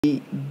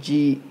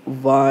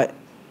Obgyn.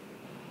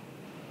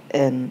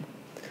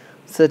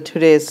 So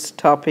today's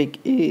topic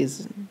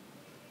is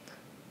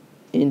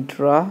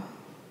intrahepatic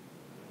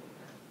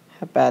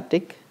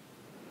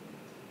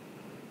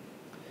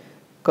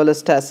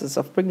cholestasis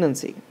of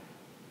pregnancy.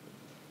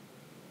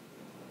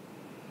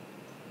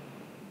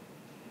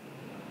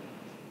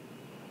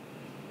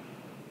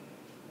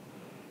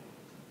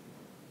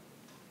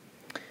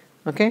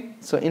 Okay,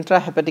 so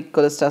intrahepatic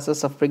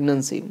cholestasis of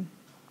pregnancy.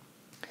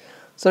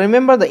 So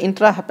remember, the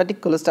intrahepatic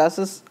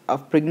cholestasis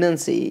of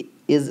pregnancy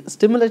is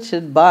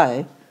stimulated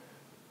by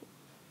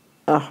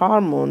a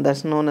hormone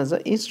that's known as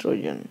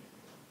estrogen.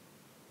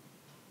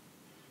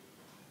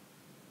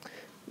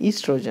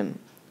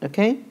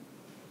 Okay,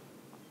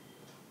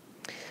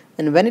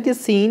 and when it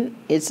is seen,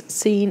 it's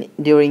seen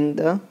during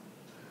the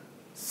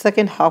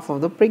second half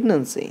of the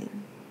pregnancy.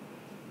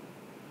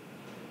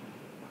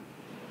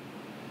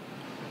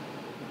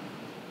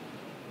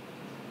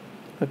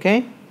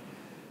 Okay,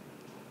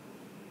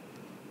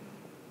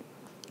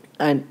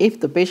 and if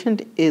the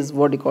patient is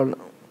what you call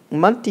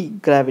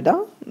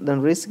multigravida,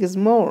 then risk is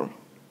more.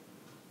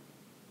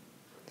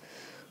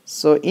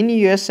 So in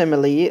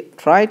USMLE,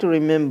 try to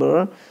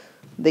remember,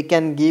 they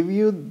can give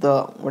you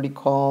the what you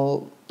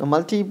call a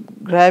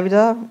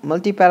multigravida,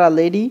 multipara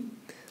lady,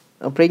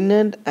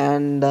 pregnant,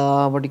 and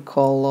what you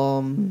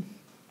call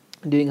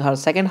during her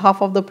second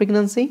half of the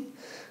pregnancy,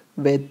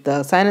 with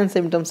sign and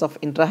symptoms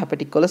of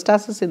intrahepatic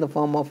cholestasis in the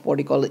form of what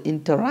you call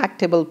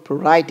interactable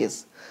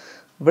pruritus.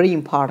 Very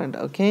important.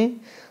 Okay,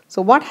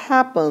 so what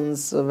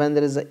happens when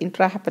there is an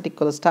intrahepatic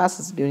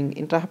cholestasis? During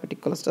intrahepatic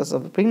cholestasis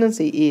of the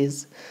pregnancy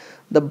is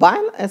the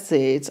bile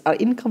acids are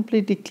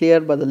incompletely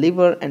cleared by the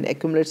liver and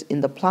accumulates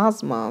in the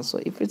plasma. So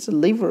if it's a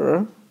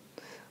liver,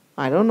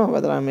 I don't know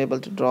whether I'm able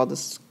to draw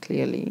this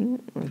clearly.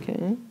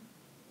 Okay,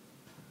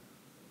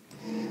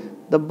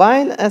 the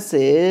bile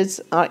acids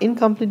are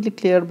incompletely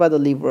cleared by the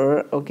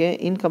liver. Okay,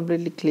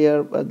 incompletely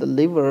cleared by the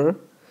liver.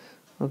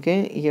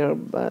 Okay, here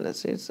bile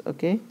acids.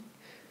 Okay,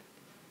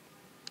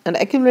 and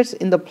accumulates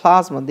in the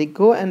plasma. They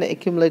go and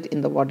accumulate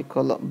in the what you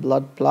call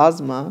blood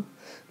plasma.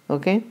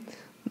 Okay,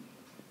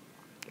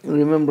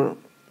 remember,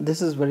 this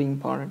is very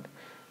important,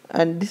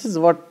 and this is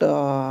what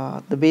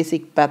the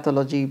basic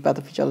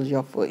pathophysiology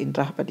of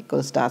intrahepatic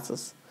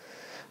cholestasis.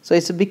 So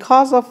it's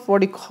because of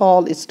what you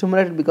call, it's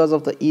stimulated because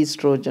of the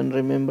estrogen.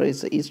 Remember,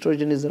 it's the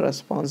estrogen is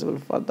responsible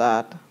for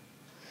that.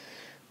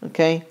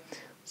 Okay,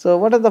 so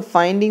what are the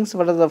findings?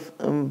 What are the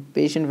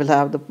patient will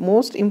have? The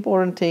most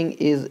important thing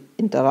is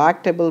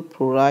interactable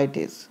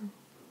pruritus,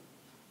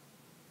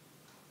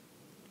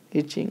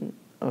 itching.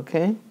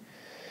 Okay,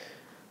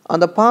 on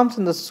the palms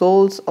and the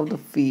soles of the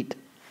feet,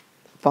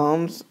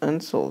 palms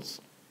and soles.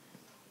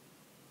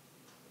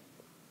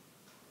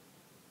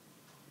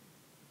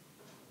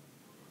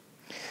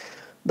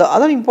 The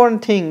other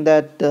important thing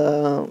that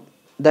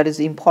is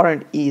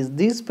important is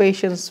these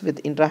patients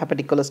with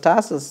intrahepatic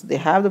cholestasis, they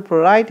have the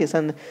pruritus,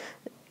 and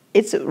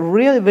it's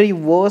really very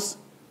worse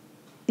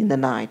in the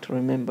night.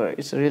 Remember,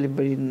 it's really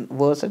very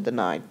worse at the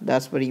night.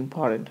 That's very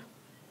important.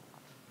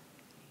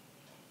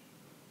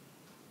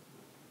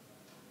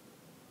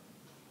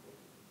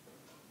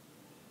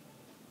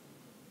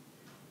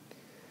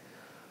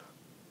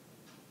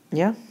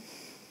 Yeah,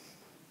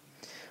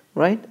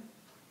 right.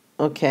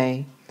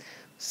 Okay,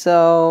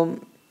 so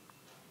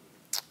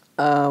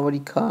what do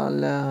you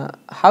call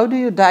how do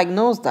you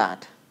diagnose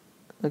that?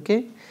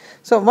 Okay,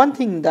 so one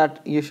thing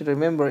that you should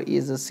remember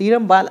is the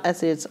serum bile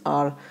acids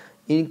are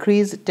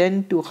increased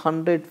 10 to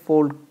 100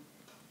 fold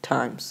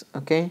times.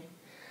 Okay,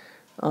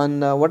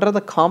 and what are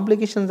the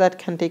complications that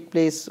can take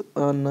place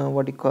on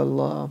what you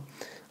call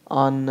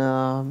on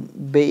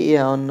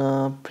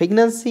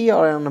pregnancy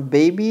or on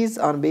babies?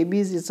 On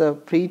babies, it's a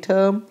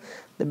preterm.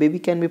 The baby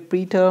can be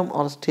preterm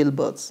or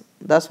stillbirths.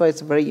 That's why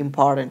it's very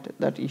important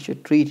that you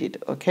should treat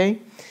it.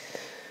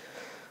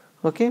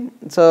 Okay,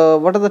 so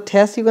what are the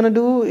tests you're going to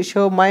do?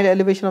 Show mild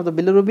elevation of the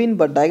bilirubin,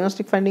 but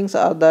diagnostic findings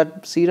are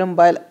that serum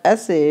bile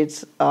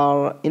acids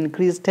are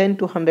increased 10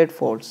 to 100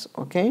 folds.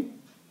 Okay,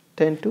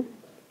 10 to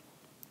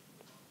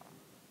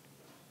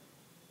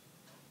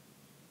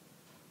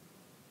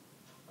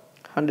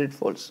 100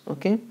 folds.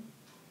 Okay,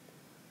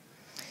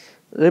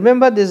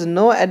 remember, there's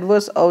no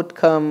adverse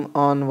outcome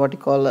on what you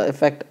call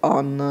effect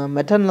on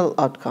maternal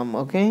outcome.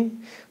 Okay,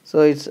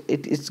 so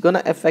it's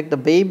gonna affect the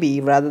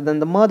baby rather than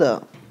the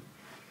mother.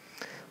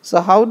 So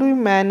how do you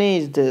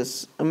manage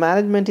this?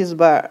 Management is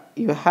by,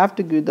 you have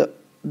to give the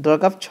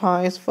drug of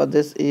choice for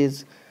this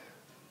is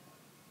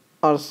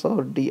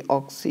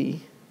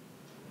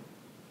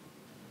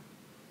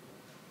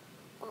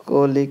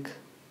ursodeoxycholic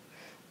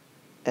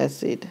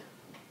acid.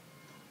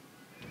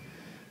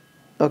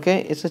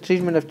 Okay, it's a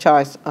treatment of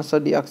choice.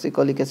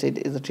 Ursodeoxycholic acid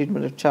is a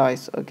treatment of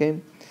choice. Okay,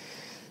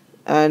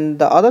 and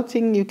the other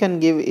thing you can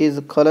give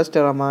is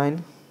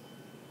cholestyramine.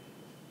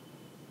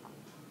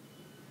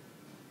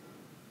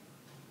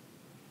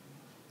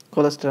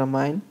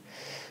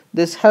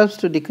 This helps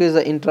to decrease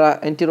the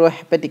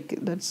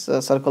enterohepatic, that's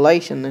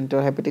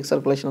enterohepatic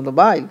circulation of the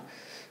bile.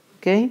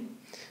 Okay,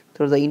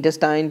 through the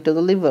intestine to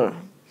the liver.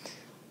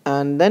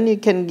 and then you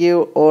can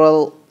give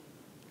oral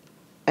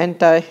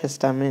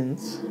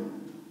antihistamines.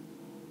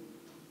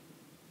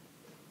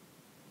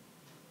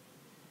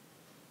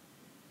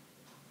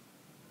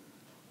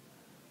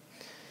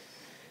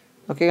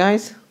 Okay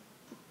guys,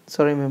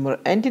 so remember,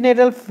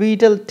 antenatal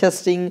fetal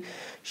testing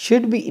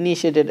should be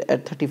initiated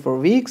at 34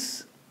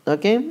 weeks,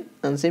 okay,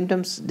 and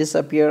symptoms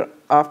disappear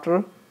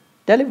after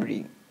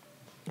delivery.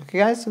 Okay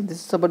guys, so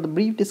this is about the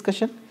brief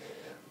discussion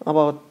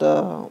about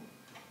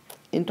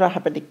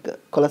intrahepatic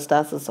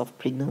cholestasis of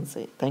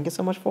pregnancy. Thank you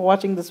so much for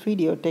watching this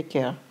video. Take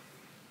care.